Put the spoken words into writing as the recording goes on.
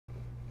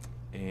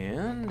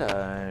And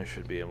I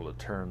should be able to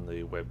turn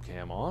the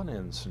webcam on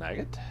in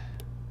Snagit.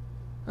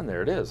 And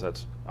there it is.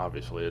 That's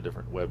obviously a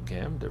different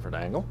webcam, different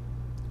angle.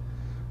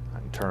 I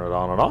can turn it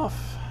on and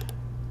off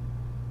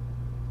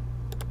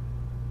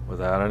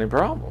without any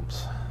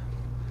problems.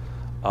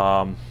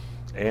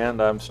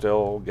 And I'm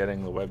still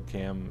getting the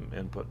webcam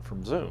input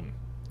from Zoom.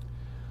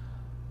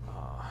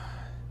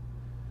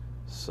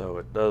 So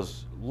it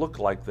does look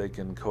like they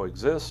can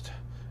coexist.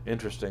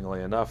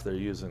 Interestingly enough, they're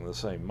using the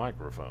same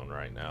microphone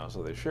right now,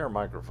 so they share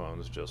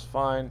microphones just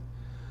fine,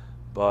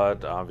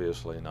 but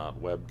obviously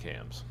not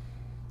webcams.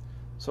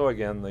 So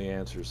again, the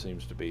answer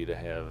seems to be to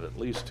have at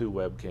least 2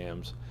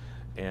 webcams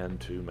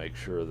and to make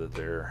sure that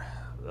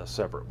a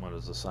separate one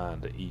is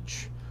assigned to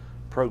each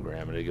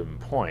program at a given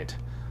point.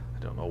 I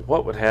don't know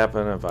what would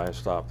happen if I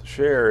stopped the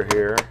share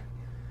here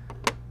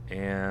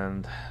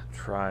and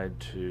tried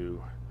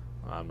to,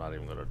 I'm not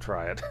even going to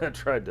try it,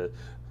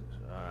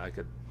 I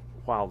could,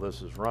 while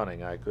this is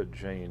running, I could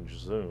change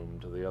Zoom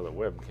to the other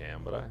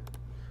webcam, but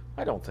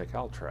I don't think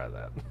I'll try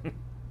that.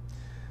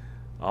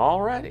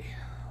 Alrighty,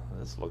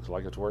 this looks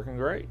like it's working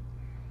great.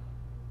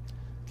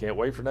 Can't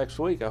wait for next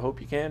week. I hope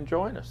you can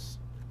join us.